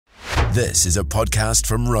This is a podcast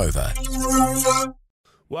from Rover.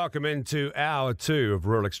 Welcome into hour 2 of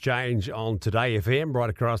Rural Exchange on Today FM, right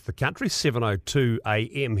across the country, 7:02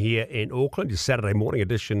 a.m. here in Auckland, your Saturday morning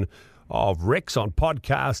edition of Rex on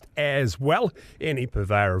podcast as well. Any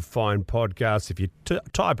purveyor of fine podcasts, if you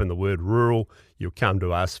type in the word rural, you'll come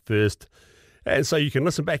to us first. And so you can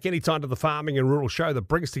listen back anytime to the farming and rural show that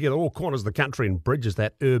brings together all corners of the country and bridges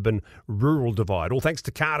that urban-rural divide. All thanks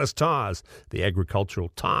to Carter's Tyres, the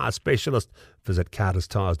agricultural tyre specialist. Visit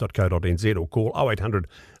carterstyres.co.nz or call 0800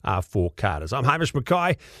 R4 Carters. I'm Hamish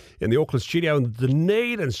Mackay in the Auckland studio, and the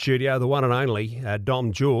Dunedin studio, the one and only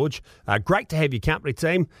Dom George. Great to have your company,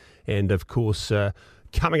 team. And, of course,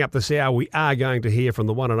 coming up this hour, we are going to hear from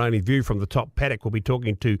the one and only View from the Top Paddock. We'll be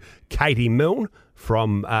talking to Katie Milne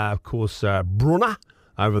from, of course, Brunner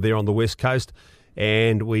over there on the West Coast.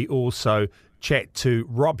 And we also chat to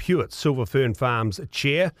Rob Hewitt, Silver Fern Farms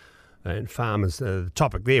chair. And farmers, the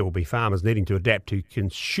topic there will be farmers needing to adapt to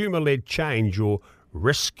consumer-led change or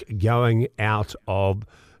risk going out of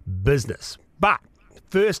business. But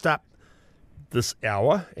first up this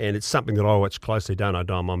hour, and it's something that I watch closely, don't I,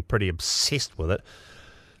 Dom? I'm pretty obsessed with it.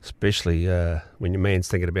 Especially when your man's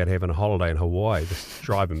thinking about having a holiday in Hawaii. It's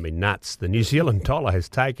driving me nuts. The New Zealand dollar has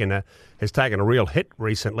taken a real hit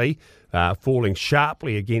recently, falling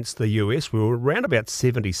sharply against the US. We were around about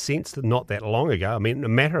 70 cents not that long ago. I mean, a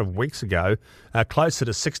matter of weeks ago, closer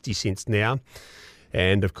to 60 cents now.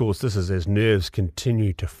 And, of course, this is as nerves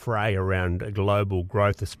continue to fray around global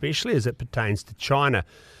growth, especially as it pertains to China.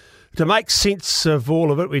 To make sense of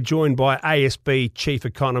all of it, we're joined by ASB Chief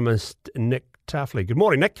Economist Nick Tuffley. Good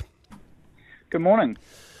morning, Nick. Good morning.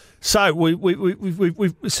 So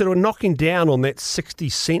we've sort of knocking down on that 60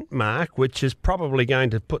 cent mark, which is probably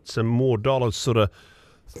going to put some more dollars sort of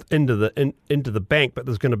into the bank, but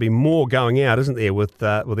there's going to be more going out, isn't there, with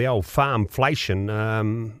the old farmflation?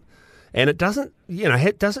 And it doesn't,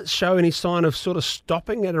 does it show any sign of sort of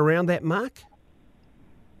stopping at around that mark?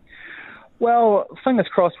 Well, fingers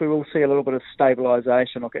crossed we will see a little bit of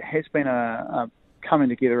stabilisation. Look, it has been a coming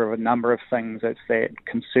together of a number of things. It's that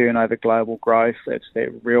concern over global growth. It's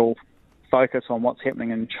that real focus on what's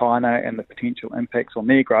happening in China and the potential impacts on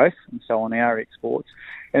their growth and so on our exports.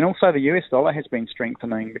 And also the US dollar has been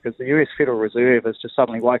strengthening because the US Federal Reserve has just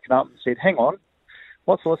suddenly woken up and said, hang on,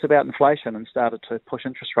 what's all this about inflation, and started to push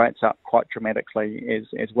interest rates up quite dramatically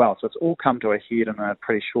as well. So it's all come to a head in a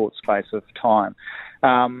pretty short space of time.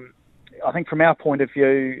 I think from our point of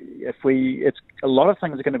view, it's a lot of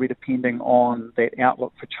things are going to be depending on that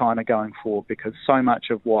outlook for China going forward, because so much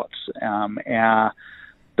of what our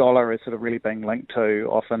dollar is sort of really being linked to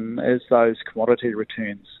often is those commodity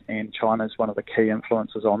returns, and China is one of the key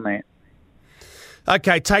influences on that.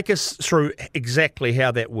 Okay, take us through exactly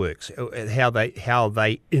how that works, how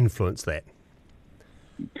they influence that.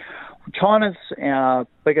 China's our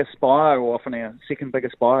biggest buyer, or often our second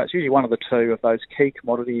biggest buyer. It's usually one of the two of those key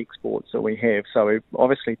commodity exports that we have. So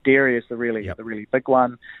obviously dairy is the really big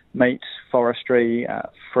one, meat, forestry,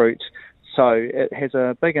 fruit. So it has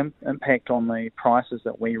a big impact on the prices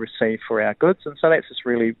that we receive for our goods, and so that's just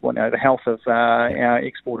really, the health of our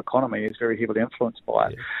export economy is very heavily influenced by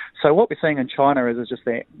it. Yeah. So what we're seeing in China is just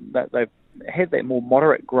that they've had that more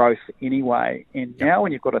moderate growth anyway, and now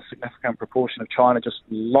when you've got a significant proportion of China just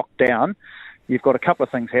locked down, you've got a couple of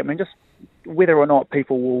things happening. Just whether or not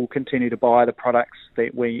people will continue to buy the products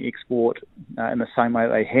that we export in the same way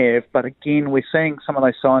they have. But again, we're seeing some of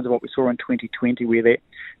those signs of what we saw in 2020, where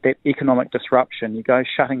that economic disruption, you go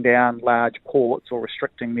shutting down large ports or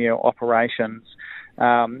restricting their operations,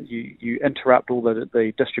 you interrupt all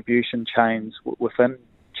the distribution chains within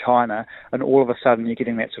China, and all of a sudden you're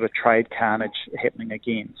getting that sort of trade carnage happening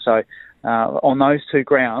again. So on those two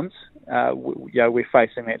grounds, we're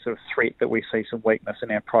facing that sort of threat that we see some weakness in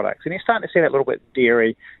our products. And you're starting to see that a little bit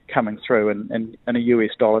dairy coming through in a US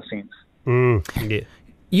dollar sense. Yeah.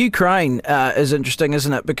 Ukraine is interesting,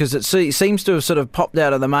 isn't it? Because it seems to have sort of popped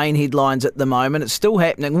out of the main headlines at the moment. It's still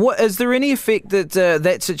happening. Is there any effect that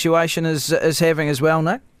that situation is having as well,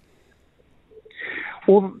 Nick?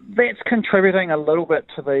 Well, that's contributing a little bit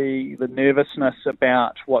to the nervousness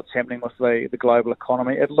about what's happening with the global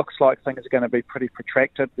economy. It looks like things are going to be pretty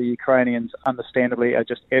protracted. The Ukrainians, understandably, are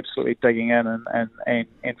just absolutely digging in and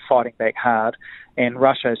fighting back hard. And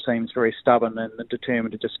Russia seems very stubborn and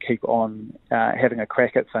determined to just keep on having a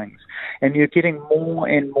crack at things. And you're getting more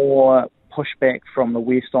and more pushback from the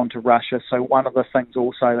West onto Russia. So one of the things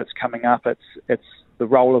also that's coming up, it's the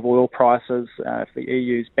role of oil prices. If the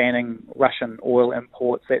EU's banning Russian oil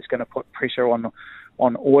imports, that's going to put pressure on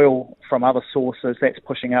oil from other sources. That's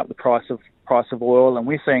pushing up the price of price of oil, and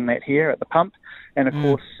we're seeing that here at the pump. And of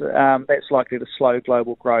course, that's likely to slow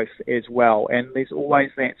global growth as well. And there's always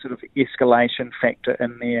that sort of escalation factor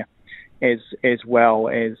in there as well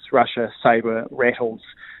as Russia sabre rattles,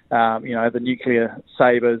 the nuclear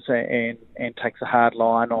sabres and takes a hard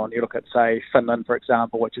line on. You look at, say, Finland, for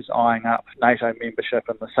example, which is eyeing up NATO membership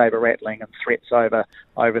and the sabre rattling and threats over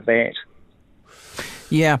that.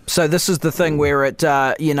 Yeah, so this is the thing where it,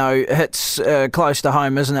 hits close to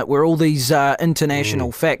home, isn't it? Where all these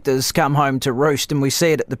international factors come home to roost, and we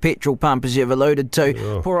see it at the petrol pump, as you've alluded to.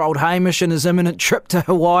 Oh. Poor old Hamish and his imminent trip to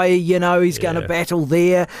Hawaii, he's going to battle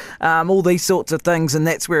there, all these sorts of things, and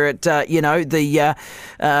that's where it, the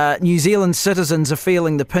New Zealand citizens are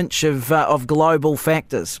feeling the pinch of global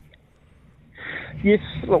factors. Yes,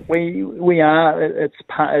 look, we are.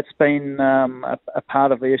 It's been a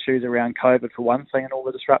part of the issues around COVID for one thing, and all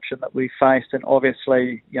the disruption that we faced, and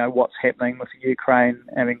obviously, what's happening with Ukraine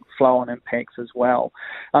having flow-on impacts as well.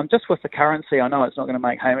 Just with the currency, I know it's not going to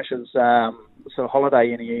make Hamish's sort of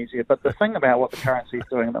holiday any easier, but the thing about what the currency is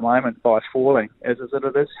doing at the moment by falling is that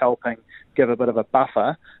it is helping give a bit of a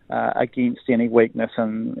buffer against any weakness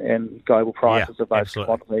in global prices of those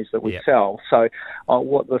commodities that we sell. So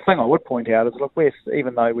the thing I would point out is, look,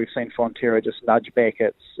 even though we've seen Fonterra just nudge back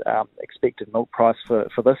its expected milk price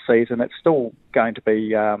for this season, it's still going to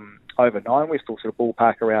be over 9. We're still sort of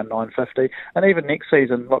ballpark around 9.50, and even next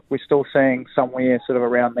season, look, we're still seeing somewhere sort of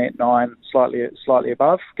around that 9, slightly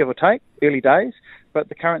above, give or take, early days. But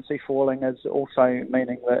the currency falling is also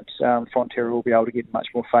meaning that Fonterra will be able to get much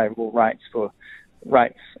more favourable rates for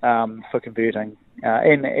converting,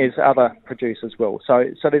 and as other producers will. So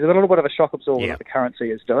there's a little bit of a shock absorber that the currency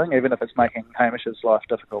is doing, even if it's making Hamish's life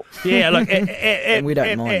difficult. Yeah, look, and we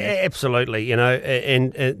don't mind. Absolutely,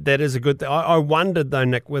 and that is a good thing. I wondered though,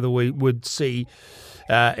 Nick, whether we would see.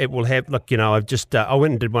 It will have. Look, I've just. I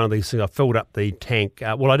went and did one of these things. I filled up the tank.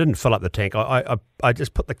 Well, I didn't fill up the tank. I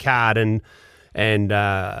just put the card in. And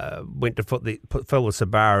went to fill the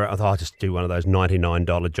Subaru. I thought I'll just do one of those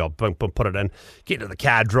 $99 job. Boom, boom, put it in. Get to the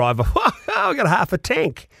car driver. I got half a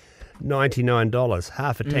tank. $99,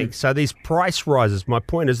 half a tank. So these price rises. My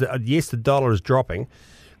point is that yes, the dollar is dropping.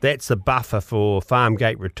 That's the buffer for farm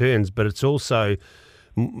gate returns, but it's also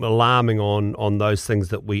alarming on those things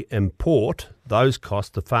that we import. Those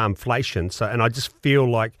costs, the farmflation. So, and I just feel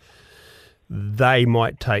like they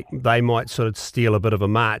might sort of steal a bit of a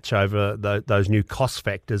march over those new cost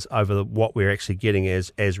factors over what we're actually getting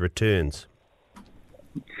as returns.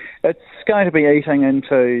 It's going to be eating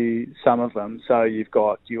into some of them. So you've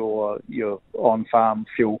got your on-farm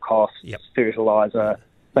fuel costs, fertiliser,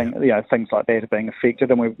 things like that are being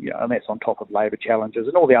affected, and and that's on top of labour challenges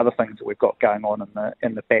and all the other things that we've got going on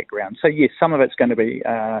in the background. So yes, some of it's going to be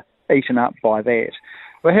eaten up by that.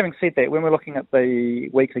 But having said that, when we're looking at the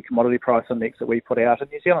weekly commodity price index that we put out, in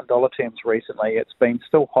New Zealand dollar terms recently, it's been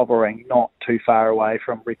still hovering not too far away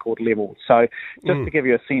from record levels. So just to give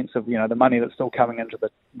you a sense of, the money that's still coming into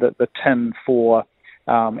the tin for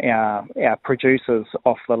our producers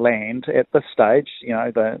off the land at this stage,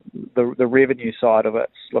 the revenue side of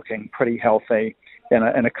it's looking pretty healthy in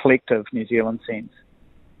a collective New Zealand sense.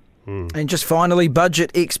 And just finally,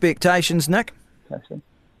 budget expectations, Nick?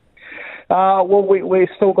 Well, we've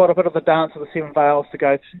still got a bit of the dance of the Seven Veils to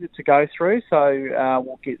go through, so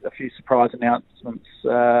we'll get a few surprise announcements,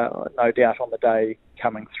 no doubt, on the day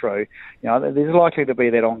coming through. There's likely to be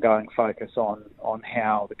that ongoing focus on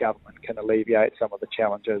how the government can alleviate some of the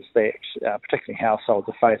challenges that particularly households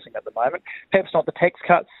are facing at the moment. Perhaps not the tax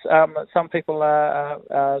cuts that some people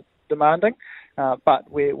are demanding, but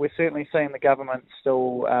we're certainly seeing the government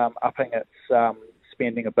still upping its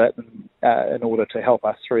spending a bit in order to help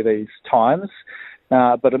us through these times.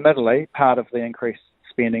 But admittedly, part of the increased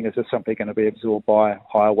spending is just simply going to be absorbed by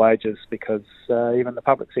higher wages because even the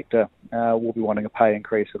public sector will be wanting a pay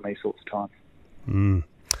increase in these sorts of times.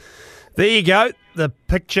 There you go. The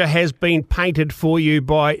picture has been painted for you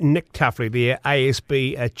by Nick Tuffley, the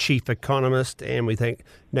ASB Chief Economist, and we thank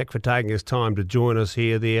Nick for taking his time to join us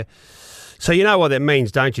there. So you know what that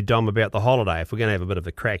means, don't you, Dom, about the holiday, if we're going to have a bit of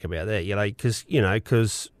a crack about that,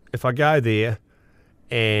 because if I go there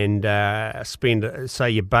and spend, say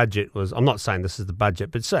your budget was, I'm not saying this is the budget,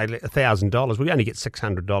 but say $1,000, we only get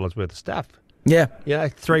 $600 worth of stuff. Yeah.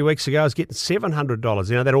 3 weeks ago I was getting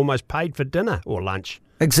 $700, that almost paid for dinner or lunch.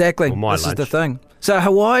 Exactly. This is the thing. So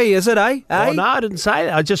Hawaii, is it, eh? Oh, no, I didn't say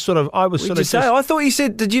that. I just sort of, I was sort of just... I thought you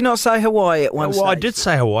said, did you not say Hawaii at one stage? Well, I did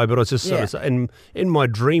say Hawaii, but I was just sort of, in my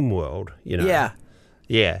dream world, Yeah.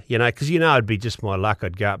 Yeah, because it'd be just my luck.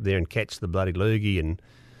 I'd go up there and catch the bloody loogie and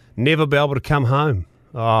never be able to come home.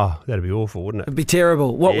 Oh, that'd be awful, wouldn't it? It'd be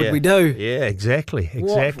terrible. What would we do? Yeah, exactly.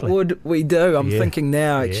 What would we do? I'm Yeah. thinking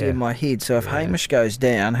now, actually, in my head. So if Hamish goes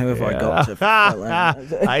down, who have I got to fill in?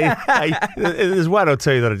 hey, there's one or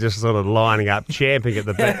two that are just sort of lining up, champing at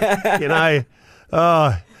the back.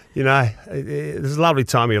 There's a lovely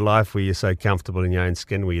time of your life where you're so comfortable in your own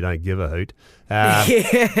skin where you don't give a hoot.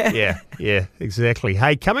 Yeah, exactly.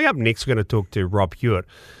 Hey, coming up next, we're going to talk to Rob Hewitt,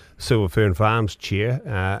 Silver Fern Farms chair,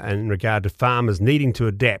 in regard to farmers needing to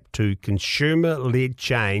adapt to consumer-led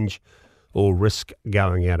change or risk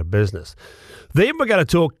going out of business. Then we're going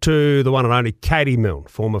to talk to the one and only Katie Milne,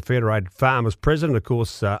 former Federated Farmers president, of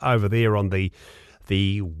course, over there on the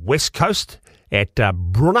west coast at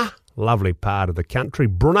Brunner, lovely part of the country,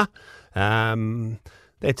 Brunner.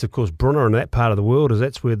 That's, of course, Brunner in that part of the world, as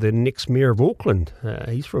that's where the next mayor of Auckland,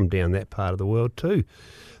 he's from down that part of the world too.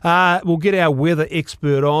 We'll get our weather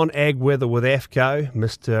expert on, ag weather with AFCO,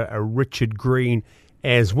 Mr. Richard Green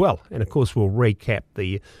as well. And, of course, we'll recap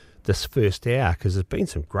this first hour because there's been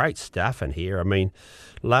some great stuff in here. I mean,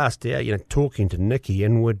 last hour, talking to Nikki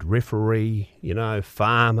Inwood, referee,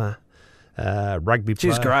 farmer, rugby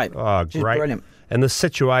player. She's great. Oh, She's great. Brilliant. And the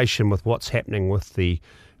situation with what's happening with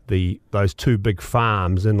those two big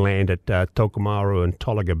farms inland at Tokomaru and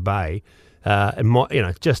Tolaga Bay,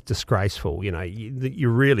 just disgraceful. You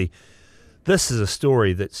really, this is a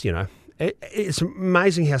story that's, it's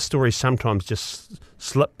amazing how stories sometimes just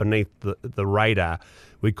slip beneath the radar.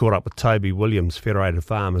 We caught up with Toby Williams, Federated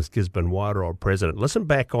Farmers, Gisborne Wairoa president. Listen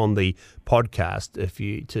back on the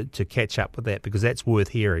podcast to catch up with that because that's worth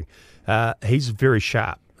hearing. He's very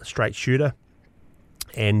sharp, a straight shooter.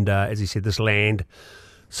 And as he said, this land,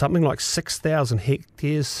 something like 6,000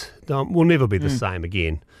 hectares, will never be the same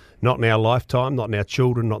again. Not in our lifetime, not in our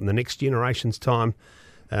children, not in the next generation's time.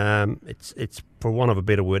 It's for want of a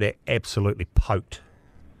better word, absolutely poked.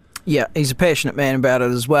 Yeah, he's a passionate man about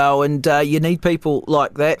it as well, and you need people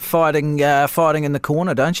like that fighting in the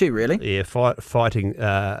corner, don't you? Really? Yeah, fighting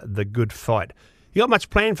the good fight. You got much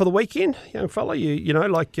planned for the weekend, young fella?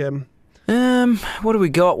 What do we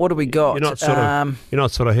got? You're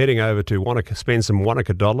not sort of heading over to Wanaka, spend some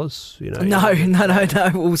Wanaka dollars,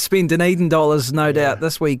 No. We'll spend Dunedin dollars, no doubt,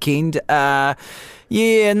 this weekend. I'm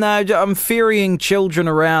ferrying children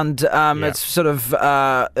around. It's sort of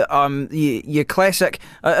your classic.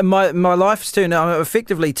 My life's turned. I'm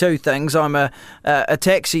effectively two things. I'm a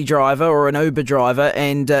taxi driver or an Uber driver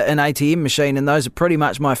and an ATM machine, and those are pretty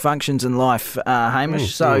much my functions in life,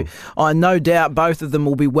 Hamish. I no doubt both of them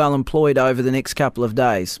will be well employed over the next couple of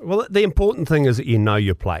days. Well, the important thing is that you know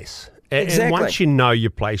your place. Exactly. And once you know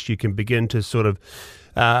your place, you can begin to sort of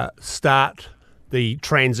start the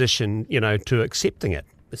transition, to accepting it.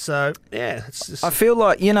 So, yeah. I feel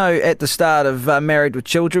like, at the start of Married with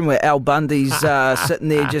Children, where Al Bundy's sitting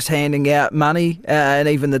there just handing out money, and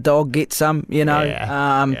even the dog gets some,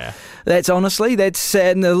 That's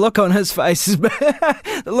sad, and the look on his face is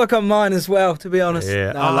the look on mine as well, to be honest.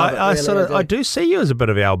 Yeah, no, I love it. I do see you as a bit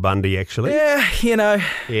of Al Bundy, actually. Yeah,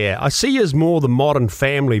 Yeah, I see you as more the Modern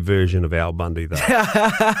Family version of Al Bundy, though.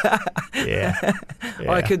 Yeah.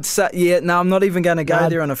 I could say, I'm not even going to go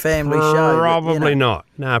there on a family show. Probably not.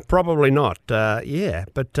 No, probably not.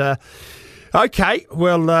 But... Okay,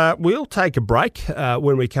 well, we'll take a break.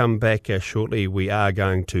 When we come back shortly, we are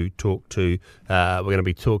going to talk to, we're going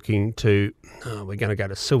to go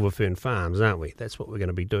to Silver Fern Farms, aren't we? That's what we're going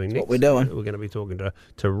to be doing next. What we're doing. We're going to be talking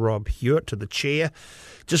to Rob Hewitt, to the chair.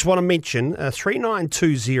 Just want to mention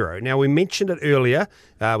 3920. Now, we mentioned it earlier.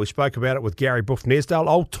 We spoke about it with Gary Buff-Nesdale,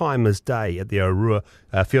 Old Timers Day at the Orua,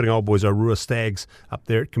 Fielding Old Boys Orua Stags up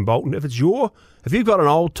there at Kimbolton. If you've got an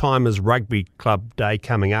Old Timers Rugby Club Day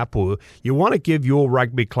coming up, or you want to give your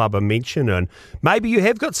rugby club a mention, and maybe you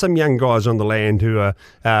have got some young guys on the land who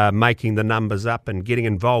are making the numbers up and getting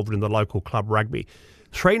involved in the local club rugby,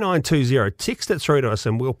 3920, text it through to us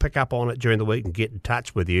and we'll pick up on it during the week and get in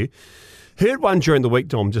touch with you. Heard one during the week,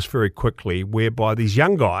 Dom, just very quickly, whereby these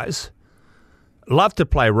young guys love to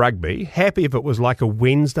play rugby, happy if it was like a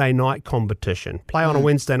Wednesday night competition. Play on a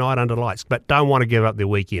Wednesday night under lights, but don't want to give up their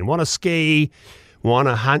weekend. Want to ski, want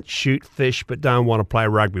to hunt, shoot, fish, but don't want to play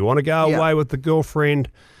rugby. Want to go away with the girlfriend.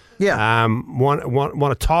 Yeah. Want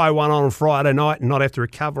to tie one on Friday night and not have to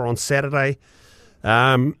recover on Saturday.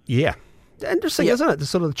 Interesting, isn't it? The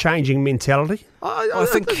sort of changing mentality. I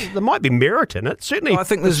think there might be merit in it. Certainly, I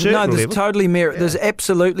think there's totally merit. Yeah. There's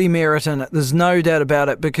absolutely merit in it. There's no doubt about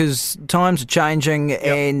it, because times are changing,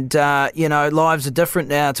 and lives are different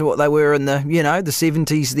now to what they were in the the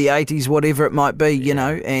 70s, the 80s, whatever it might be.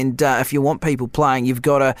 And if you want people playing, you've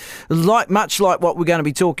got to much like what we're going to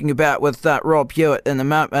be talking about with Rob Hewitt in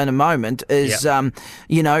a moment is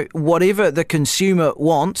whatever the consumer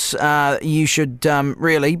wants, you should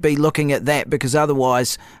really be looking at that, because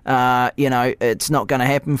otherwise, it's not going to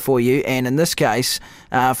happen for you. And in this case,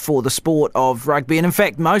 for the sport of rugby, and in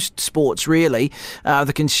fact most sports really,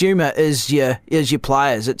 the consumer is your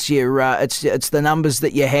players. It's your it's the numbers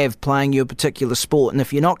that you have playing your particular sport. And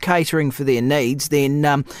if you're not catering for their needs,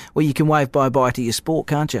 then you can wave bye-bye to your sport,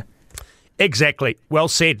 can't you? Exactly. Well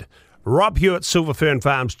said. Rob Hewitt, Silver Fern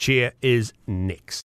Farms chair, is next.